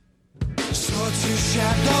saw two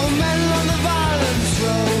shadow men on the violence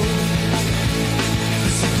road.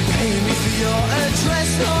 They said, pay me for your address,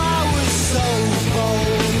 oh I was so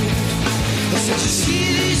bold. I said, you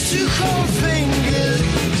see these two cold fingers,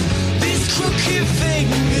 these crooked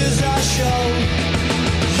fingers I show.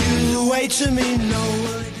 You wait to me, no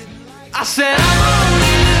one didn't like. I said, I'm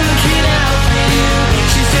only looking out for you.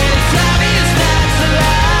 She said, it's obvious that's a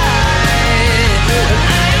lie. And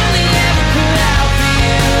I only ever put out for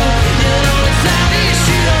you. You know it's obvious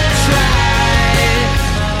you don't try.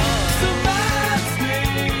 So my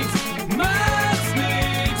snakes,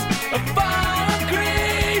 a fallen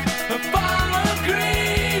greed, a fallen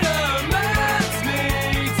greed. My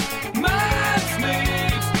snakes,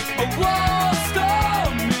 a war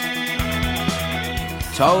storm.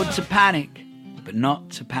 Told to panic, but not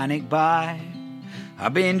to panic buy.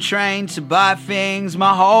 I've been trained to buy things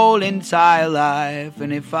my whole entire life.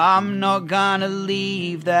 And if I'm not gonna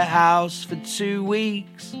leave the house for 2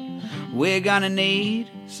 weeks, we're gonna need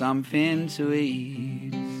something to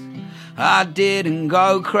eat. I didn't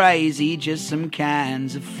go crazy, just some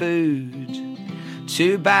cans of food,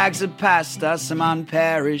 2 bags of pasta, some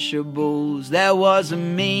unperishables. There was a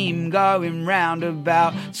meme going round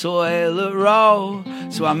about toilet roll,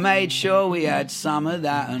 so I made sure we had some of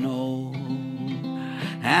that and all.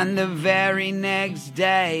 And the very next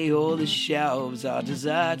day, all the shelves are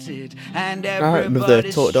deserted, and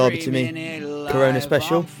everybody's Talk Derby to Me streaming it Corona live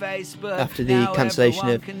special on Facebook. after the Now cancellation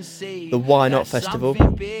of everyone can see the Why Not that Festival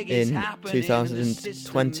something big is in happening in the 2020.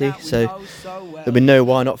 system that we So know so well. there'll be no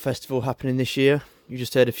Why Not Festival happening this year. You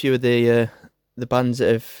just heard a few of the bands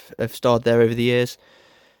that have starred there over the years.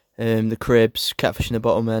 The Cribs, Catfish and the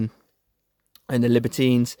Bottlemen, and the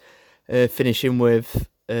Libertines, finishing with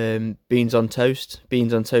Beans on Toast.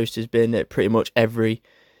 Beans on Toast has been at pretty much every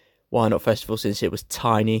Why Not Festival since it was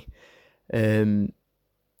tiny. And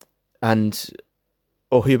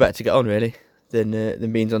who better to get on really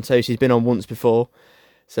than Beans on Toast? He's been on once before,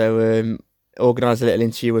 so organised a little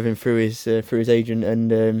interview with him through his agent,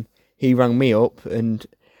 and he rang me up, and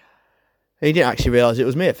he didn't actually realise it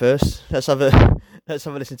was me at first. Let's have a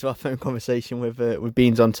listen to our phone conversation with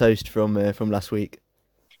Beans on Toast from last week.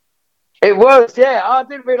 It was, yeah. I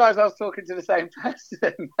didn't realise I was talking to the same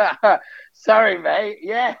person. Sorry, mate.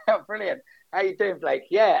 Yeah, brilliant. How you doing, Blake?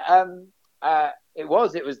 Yeah, it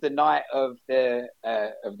was the night of the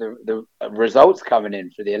results coming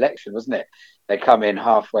in for the election, wasn't it? They come in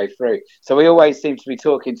halfway through, so we always seem to be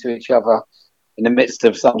talking to each other in the midst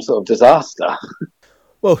of some sort of disaster.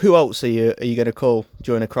 Well, who else are you going to call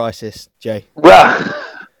during a crisis, Jay? Well,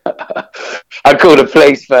 I'd call the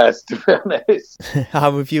police first, to be honest.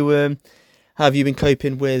 How have you been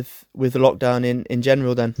coping with the lockdown in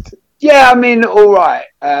general then? Yeah, I mean, all right.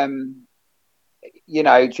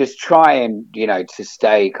 Just trying, to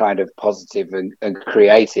stay kind of positive and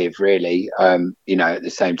creative, really. At the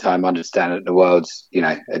same time, understand that the world's,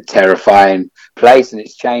 a terrifying place and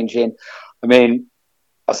it's changing. I mean,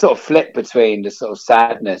 I sort of flip between the sort of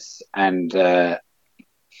sadness and,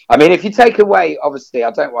 if you take away, obviously, I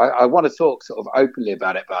want to talk sort of openly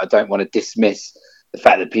about it, but I don't want to dismiss the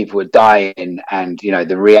fact that people are dying and,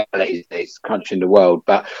 the reality that it's crunching the world.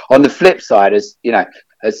 But on the flip side, as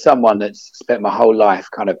someone that's spent my whole life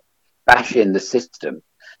kind of bashing the system,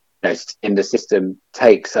 in the system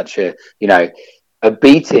takes such a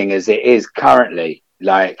beating as it is currently,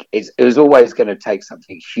 like it was always going to take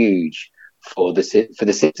something huge for the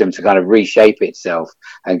system to kind of reshape itself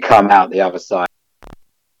and come out the other side.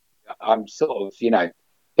 I'm sort of,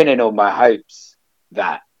 pinning all my hopes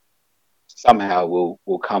that somehow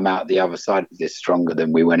we'll come out the other side of this stronger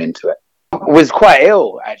than we went into it. I was quite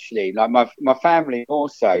ill, actually. Like my family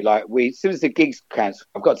also. Like as soon as the gigs cancelled,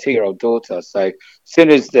 I've got a 2-year-old daughter. So as soon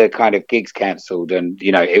as the kind of gigs cancelled, and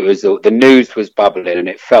it was the news was bubbling, and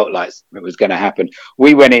it felt like it was going to happen.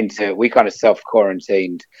 We kind of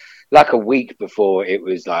self-quarantined like a week before it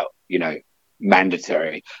was like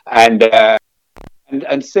mandatory,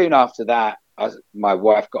 and soon after that, my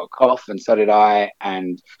wife got a cough, and so did I,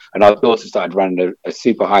 and our daughter started running a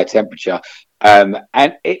super high temperature, and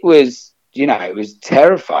it was it was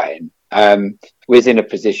terrifying. We was in a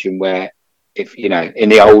position where, if in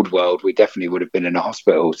the old world, we definitely would have been in a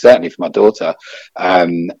hospital, certainly for my daughter,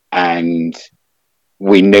 and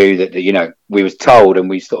we knew that we was told, and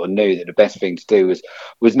we sort of knew that the best thing to do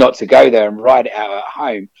was not to go there and ride it out at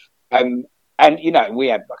home. And we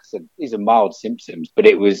had, like I said, these are mild symptoms, but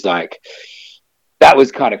it was like that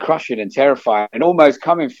was kind of crushing and terrifying, and almost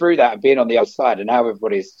coming through that and being on the other side, and now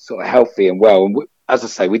everybody's sort of healthy and well. And as I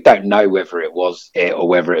say, we don't know whether it was it or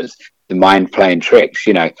whether it was the mind playing tricks,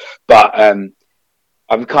 But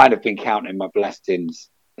I've kind of been counting my blessings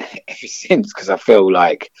ever since, because I feel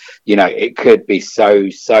like, it could be so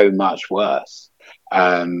much worse.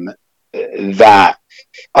 That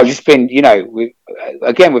I've just been, with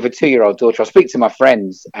a 2-year-old daughter. I speak to my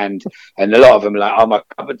friends, and a lot of them are like, "Oh, my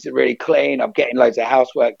cupboards are really clean. I'm getting loads of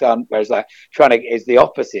housework done." Whereas, like, is the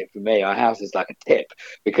opposite for me. Our house is like a tip,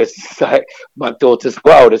 because it's like my daughter's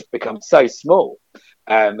world has become so small,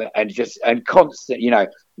 and constant.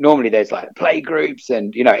 Normally there's like play groups,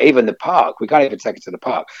 and even the park. We can't even take her to the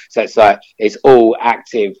park, so it's like it's all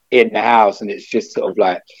active in the house, and it's just sort of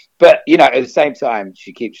like. But at the same time,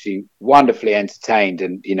 she keeps you wonderfully entertained,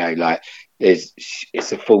 and like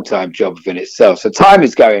it's a full-time job in itself. So time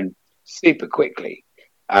is going super quickly,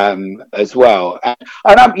 as well. And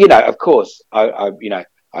I'm, of course, I'm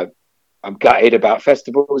gutted about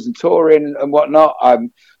festivals and touring and whatnot.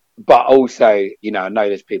 But also, I know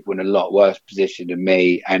there's people in a lot worse position than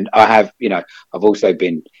me, and I've also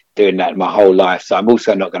been doing that my whole life. So I'm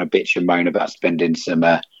also not going to bitch and moan about spending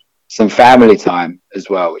some family time as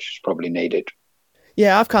well, which is probably needed.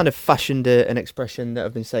 Yeah, I've kind of fashioned an expression that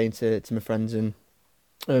I've been saying to my friends and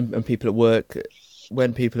people at work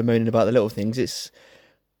when people are moaning about the little things. It's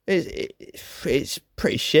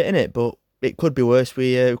pretty shit, isn't it? But it could be worse.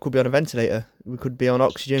 We could be on a ventilator. We could be on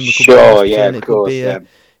oxygen. We could be on of course.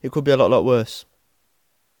 It could be a lot worse.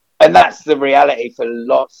 And that's the reality for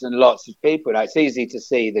lots and lots of people. Now, it's easy to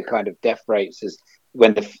see the kind of death rates as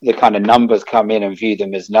when the kind of numbers come in and view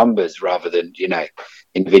them as numbers rather than,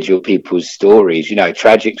 individual people's stories,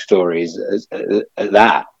 tragic stories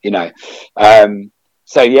that.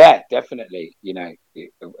 So, yeah, definitely,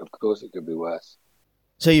 of course it could be worse.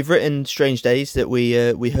 So you've written Strange Days that we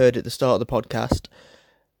heard at the start of the podcast.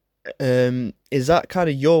 Is that kind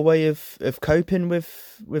of your way of coping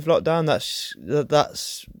with lockdown?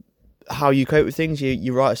 That's how you cope with things?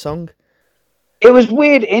 You write a song? It was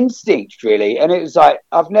weird instinct, really, and it was like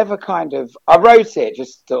I wrote it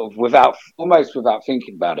just sort of almost without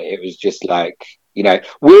thinking about it. It was just like,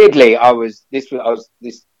 weirdly,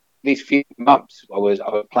 these few months I was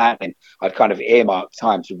planning. I'd kind of earmarked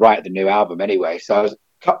time to write the new album anyway, so I was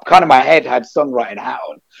kind of, my head had songwriting hat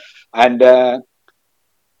on, and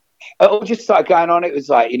it all just started going on. It was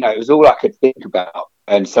like, it was all I could think about,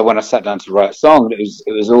 and so when I sat down to write a song, it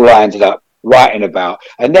was all I ended up writing about.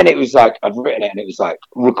 And then it was like I'd written it, and it was like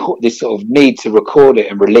this sort of need to record it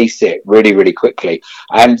and release it really, really quickly,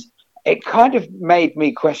 and it kind of made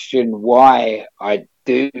me question why I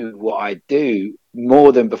do what I do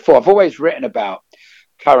more than before. I've always written about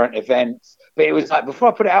current events, but it was like before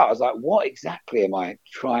I put it out, I was like, what exactly am I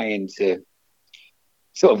trying to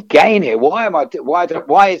sort of gain here? Why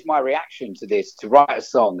is my reaction to this to write a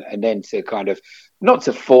song and then to kind of not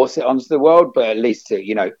to force it onto the world, but at least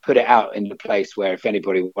to put it out in the place where if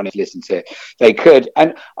anybody wanted to listen to it, they could.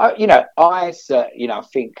 And I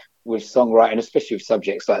think with songwriting, especially with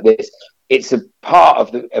subjects like this, it's a part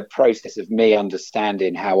of a process of me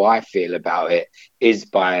understanding how I feel about it is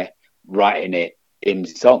by writing it in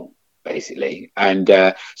song, basically. And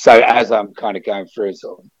so as I'm kind of going through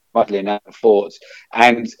sort of muddling out the thoughts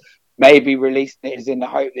and maybe releasing it is in the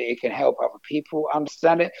hope that it can help other people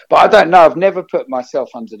understand it. But I don't know. I've never put myself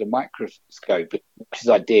under the microscope, which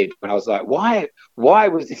I did when I was like, why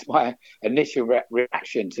was this my initial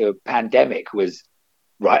reaction to a pandemic was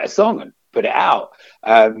write a song and put it out.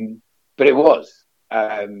 But it was.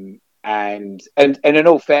 And in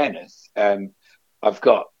all fairness, I've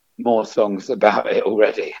got more songs about it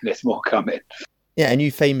already, and there's more coming. Yeah, and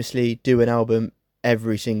you famously do an album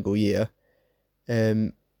every single year.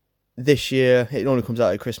 This year, it only comes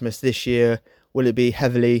out at Christmas. This year, will it be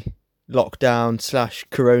heavily lockdown /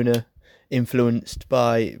 Corona influenced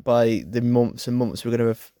by the months and months we're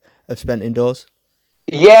going to have spent indoors?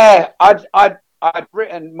 Yeah, I'd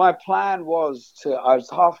written. My plan was I was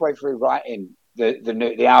halfway through writing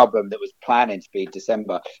the album that was planning to be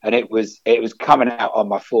December, and it was coming out on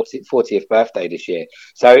my 40th birthday this year.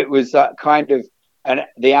 So it was kind of. And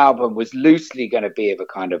the album was loosely going to be of a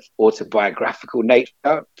kind of autobiographical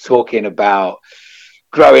nature, talking about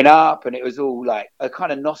growing up. And it was all like a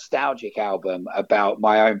kind of nostalgic album about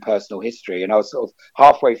my own personal history. And I was sort of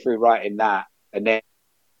halfway through writing that, and then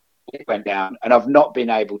it went down. And I've not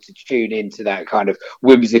been able to tune into that kind of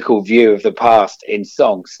whimsical view of the past in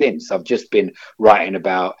song since. I've just been writing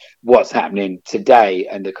about what's happening today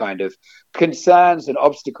and the kind of concerns and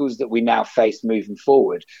obstacles that we now face moving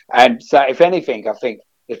forward. And so if anything, I think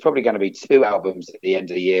there's probably going to be 2 albums at the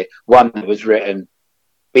end of the year, one that was written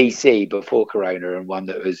BC before Corona and one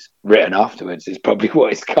that was written afterwards is probably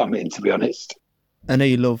what is coming, to be honest. I know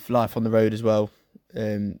you love life on the road as well,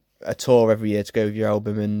 a tour every year to go with your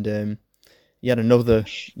album, and you had another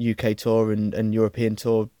UK tour and European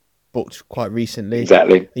tour booked quite recently.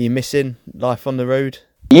 Exactly. Are you missing life on the road?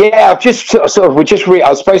 Yeah, I've just I was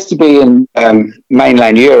supposed to be in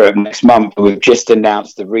mainland Europe next month. We've just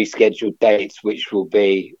announced the rescheduled dates, which will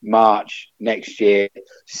be March next year.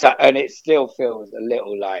 So, and it still feels a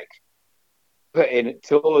little like putting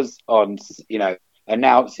tours on,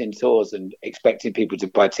 announcing tours and expecting people to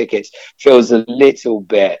buy tickets feels a little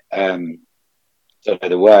bit, don't know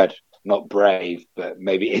the word, not brave, but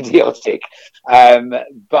maybe idiotic.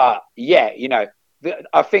 But yeah,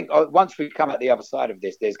 I think once we come out the other side of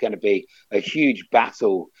this, there's going to be a huge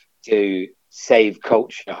battle to save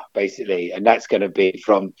culture, basically. And that's going to be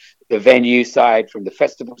from the venue side, from the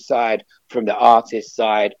festival side, from the artist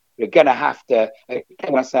side. We're going to have to,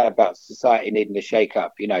 when I say about society needing a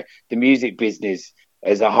shake-up, the music business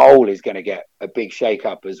as a whole is going to get a big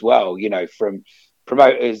shake-up as well, from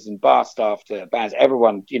promoters and bar staff to bands.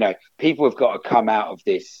 Everyone, people have got to come out of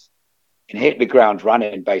this and hit the ground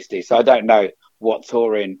running, basically. So I don't know what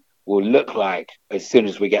touring will look like as soon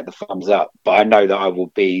as we get the thumbs up, but I know that I will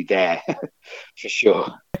be there for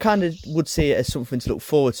sure. I kind of would see it as something to look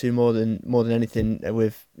forward to more than anything.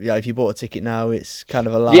 With if you bought a ticket now, it's kind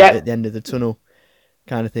of a light at the end of the tunnel,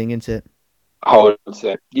 kind of thing, isn't it? Hold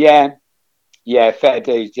on. Yeah, fair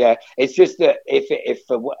dues. Yeah, it's just that if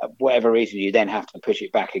for whatever reason you then have to push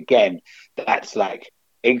it back again, that's like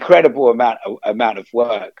incredible amount of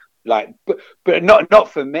work. Like, but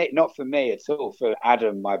not for me at all. For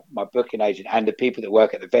Adam, my booking agent, and the people that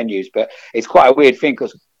work at the venues. But it's quite a weird thing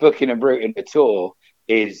because booking and routing a tour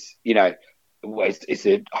is, it's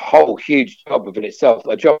a whole huge job within itself.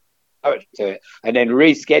 A job to it, and then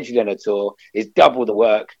rescheduling a tour is double the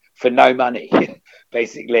work for no money,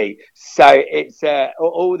 basically. So it's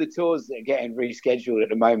all the tours that are getting rescheduled at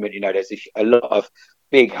the moment. There's a lot of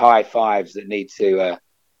big high fives that need to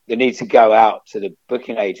go out to the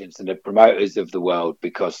booking agents and the promoters of the world,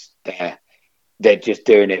 because they're just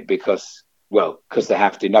doing it because they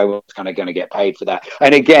have to. No one's kind of going to get paid for that.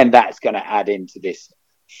 And again, that's going to add into this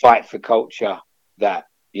fight for culture that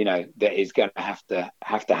that is going to have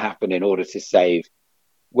to happen in order to save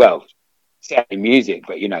music,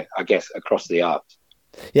 but I guess across the arts.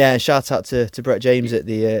 Yeah, and shout out to Brett James at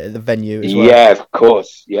the venue as well. Yeah, of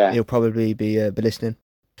course. Yeah, he'll probably be listening.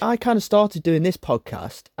 I kind of started doing this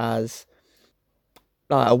podcast as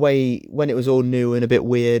a way, when it was all new and a bit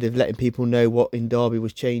weird, of letting people know what in Derby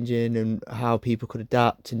was changing and how people could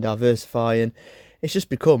adapt and diversify. And it's just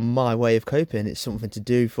become my way of coping. It's something to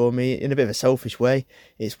do for me in a bit of a selfish way.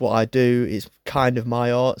 It's what I do. It's kind of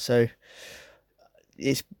my art. So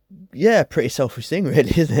it's, a pretty selfish thing,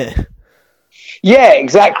 really, isn't it? Yeah,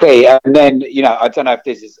 exactly. And then, I don't know if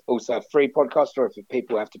this is also a free podcast or if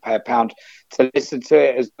people have to pay £1 to listen to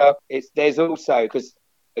it as well. There's also, because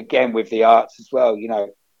again, with the arts as well, I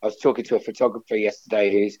was talking to a photographer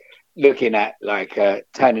yesterday who's looking at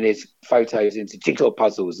turning his photos into jigsaw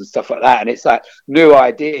puzzles and stuff like that. And it's like new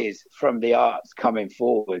ideas from the arts coming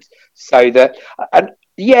forward. So that, and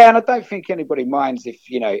I don't think anybody minds if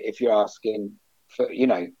you're asking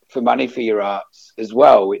for money for your arts as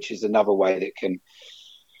well, which is another way that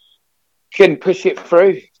can push it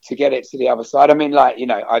through to get it to the other side. I mean,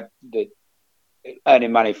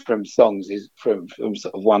 earning money from songs is from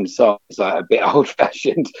sort of one song is like a bit old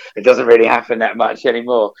fashioned. It doesn't really happen that much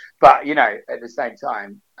anymore. But at the same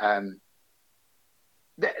time,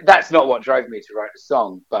 that's not what drove me to write the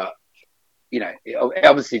song. But it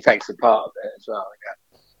obviously takes a part of it as well.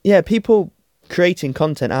 Yeah, people creating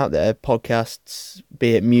content out there, podcasts,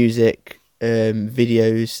 be it music,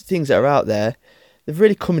 videos, things that are out there, they've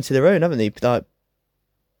really come into their own, haven't they? Like,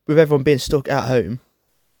 with everyone being stuck at home.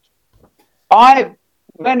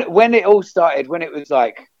 When it all started, when it was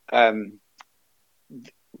like it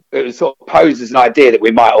was sort of posed as an idea that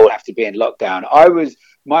we might all have to be in lockdown, I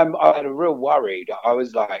had a real worry that I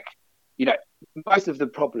was like, most of the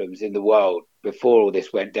problems in the world before all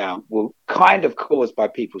this went down were kind of caused by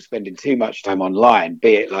people spending too much time online,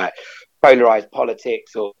 be it like polarized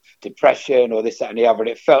politics or depression or this, that, and the other. And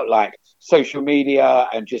it felt like social media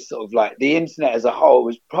and just sort of like the internet as a whole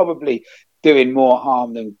was probably doing more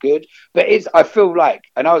harm than good. But I feel like,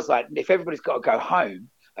 and I was like, if everybody's got to go home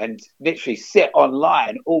and literally sit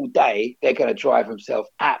online all day, they're going to drive themselves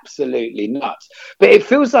absolutely nuts. But it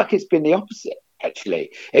feels like it's been the opposite,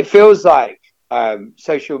 actually. It feels like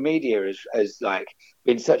social media has like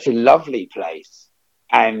been such a lovely place,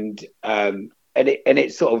 and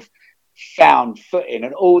it sort of found footing,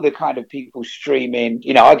 and all the kind of people streaming.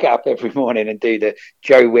 I get up every morning and do the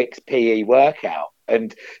Joe Wicks PE workout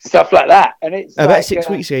and stuff like that. And it's about 6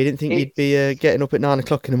 weeks ago, you didn't think you'd be getting up at 9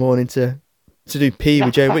 o'clock in the morning to do PE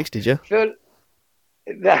with Joe Wicks, did you?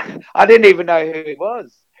 I didn't even know who it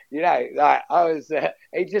was. Like I was.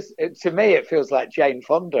 To me, it feels like Jane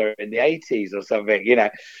Fonda in the '80s or something.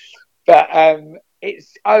 But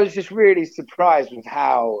I was just really surprised with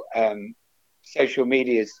how social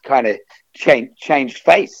media's kind of changed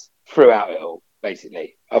face throughout it all.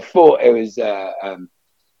 Basically, I thought it was.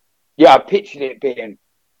 I pictured it being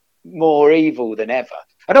more evil than ever.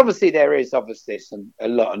 And obviously, there is a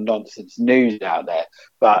lot of nonsense news out there,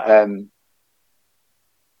 but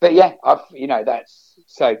yeah, that's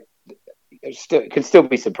so. Can still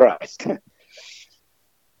be surprised.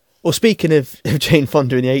 Well, speaking of Jane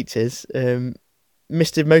Fonda in the 80s,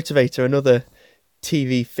 Mr. Motivator, another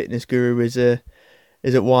TV fitness guru, is at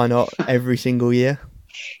Why Not every single year.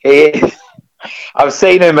 I've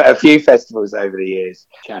seen him at a few festivals over the years.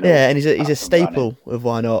 Yeah, and he's a staple of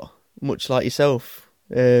Why Not, much like yourself.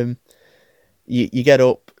 You get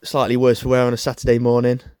up slightly worse for wear on a Saturday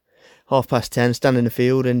morning, 10:30, stand in the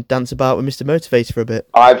field and dance about with Mr. Motivator for a bit.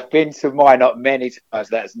 I've been to Why Not many times.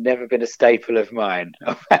 That's never been a staple of mine,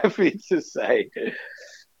 I'm happy to say.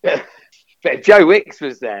 But Joe Wicks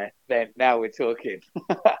was there then. Now we're talking.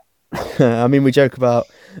 I mean, we joke about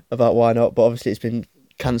Why Not, but obviously it's been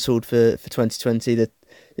cancelled for 2020. That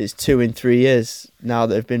it's 2 in 3 years now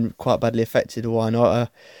that have been quite badly affected. Why Not? I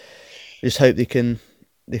just hope they can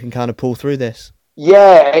kind of pull through this.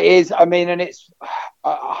 Yeah, it is. I mean, and it's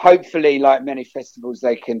hopefully, like many festivals,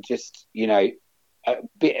 they can just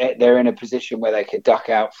they're in a position where they can duck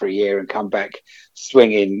out for a year and come back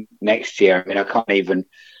swinging next year. I mean, I can't even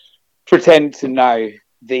pretend to know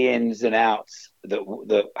the ins and outs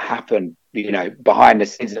that happen, behind the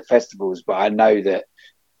scenes at festivals, but I know that,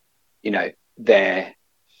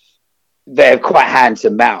 they're quite hand to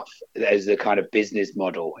mouth as a kind of business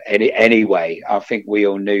model. Anyway, I think we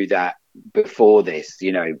all knew that before this,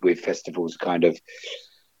 with festivals kind of,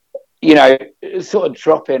 sort of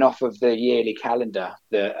dropping off of the yearly calendar,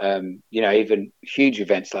 that even huge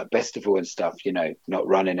events like Festival and stuff, not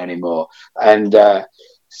running anymore. And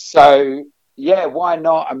so, yeah, why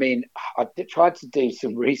not? I mean, I tried to do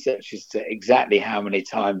some research as to exactly how many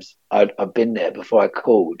times I've been there before I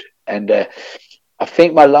called. And I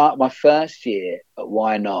think my first year at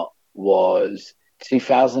Why Not was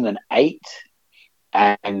 2008.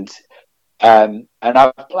 And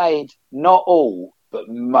I've played not all, but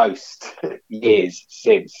most years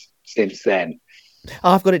since then.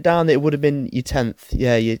 I've got it down that it would have been your 10th.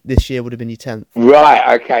 Yeah, this year would have been your 10th.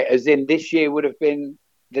 Right, okay. As in this year would have been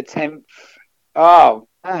the 10th. Oh,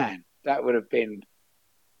 man, that would have been...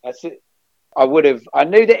 That's it. I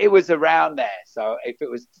knew that it was around there. So if it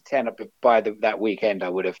was 10 by that weekend, I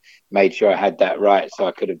would have made sure I had that right. So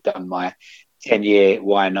I could have done my 10-year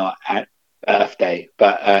Why Not at birthday.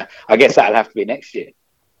 But I guess that'll have to be next year.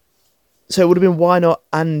 So it would have been Why Not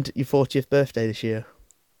and your 40th birthday this year.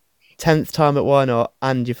 10th time at Why Not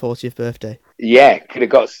and your 40th birthday. Yeah, we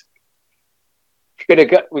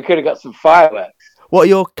could have got some fireworks. What are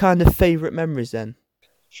your kind of favourite memories then?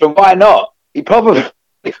 From Why Not? You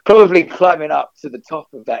probably climbing up to the top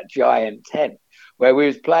of that giant tent where we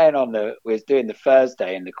was doing the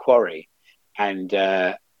Thursday in the quarry, and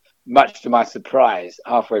much to my surprise,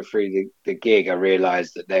 halfway through the gig, I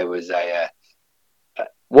realised that there was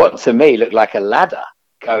what to me looked like a ladder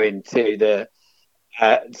going to the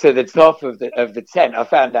top of the tent. I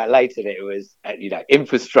found out later that it was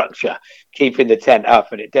infrastructure keeping the tent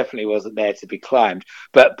up, and it definitely wasn't there to be climbed.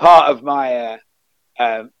 But part of my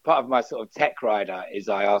sort of tech rider is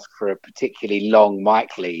I ask for a particularly long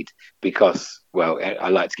mic lead because, well, I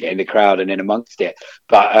like to get in the crowd and in amongst it.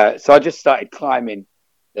 But so I just started climbing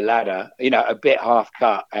the ladder, a bit half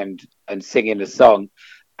cut and singing the song.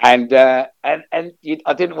 And I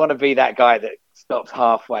didn't want to be that guy that stops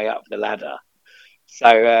halfway up the ladder.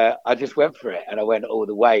 So I just went for it, and I went all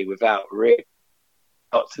the way without really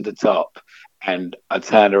got to the top, and I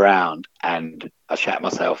turned around and I shat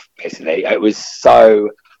myself, basically. It was so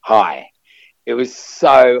high.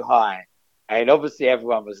 And obviously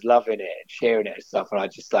everyone was loving it and cheering it and stuff. And I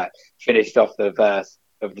just finished off the verse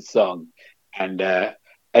of the song and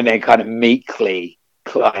then kind of meekly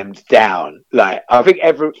climbed down. I think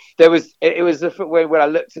when I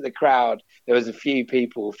looked at the crowd, there was a few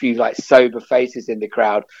sober faces in the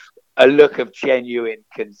crowd, a look of genuine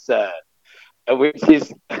concern, which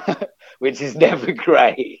is never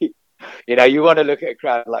great. You want to look at a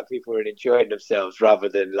crowd like people are enjoying themselves rather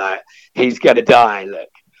than he's gonna die, look.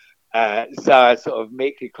 So I sort of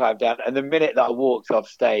meekly climbed down, and the minute that I walked off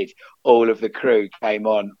stage, all of the crew came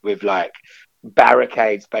on with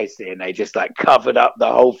barricades basically, and they just covered up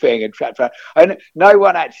the whole thing and trapped around. And no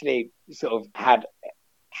one actually sort of had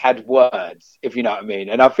words, if you know what I mean.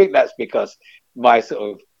 And I think that's because my sort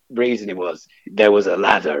of reasoning was there was a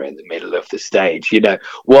ladder in the middle of the stage.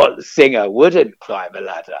 What singer wouldn't climb a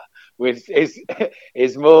ladder? Which is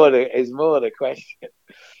more the question.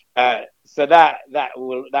 So that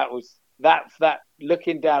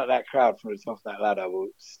looking down at that crowd from the top of that ladder will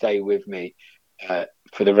stay with me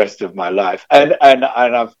for the rest of my life. And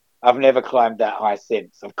I've never climbed that high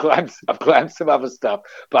since. I've climbed some other stuff,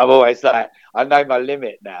 but I'm always like, I know my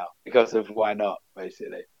limit now because of Why Not,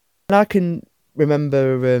 basically. And I can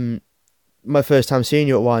remember my first time seeing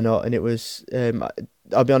you at Why Not, and it was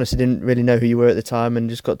I'll be honest, I didn't really know who you were at the time, and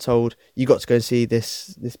just got told you got to go and see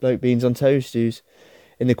this bloke Beans on Toast who's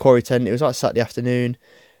in the Quarry tent. It was like Saturday afternoon,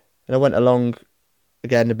 and I went along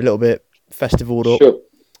again a little bit festivaled up, sure.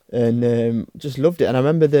 And just loved it. And I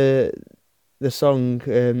remember the song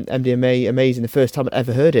MDMA Amazing. The first time I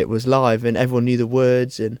ever heard it was live, and everyone knew the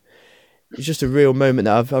words, and it's just a real moment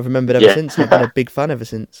that I've remembered ever since. I've been a big fan ever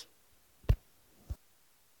since.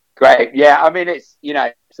 Great, yeah. I mean, it's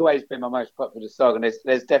always been my most popular song, and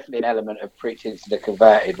there's definitely an element of preaching to the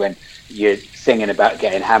converted when you're singing about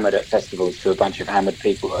getting hammered at festivals to a bunch of hammered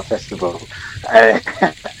people at a festival.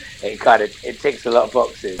 It ticks a lot of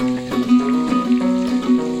boxes.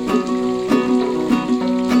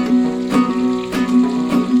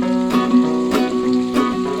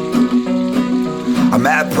 I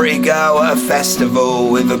met a pretty girl at a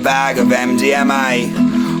festival with a bag of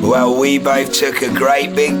MDMA. Well, we both took a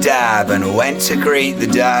great big dab and went to greet the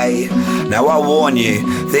day. Now I warn you,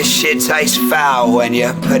 this shit tastes foul when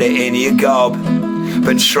you put it in your gob.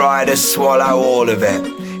 But try to swallow all of it,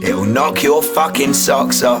 it'll knock your fucking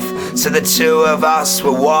socks off. So the two of us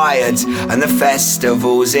were wired and the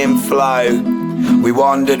festival's in flow. We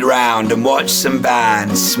wandered round and watched some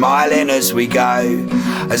bands, smiling as we go.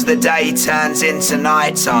 As the day turns into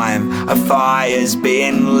nighttime, a fire's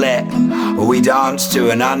being lit. We dance to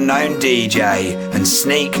an unknown DJ and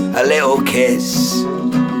sneak a little kiss.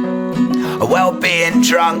 Well, being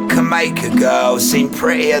drunk can make a girl seem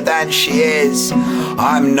prettier than she is.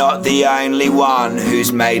 I'm not the only one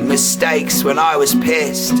who's made mistakes when I was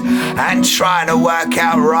pissed. And trying to work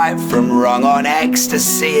out right from wrong on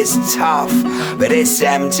ecstasy is tough. But it's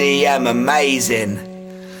MDM amazing,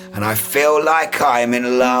 and I feel like I'm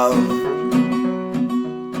in love.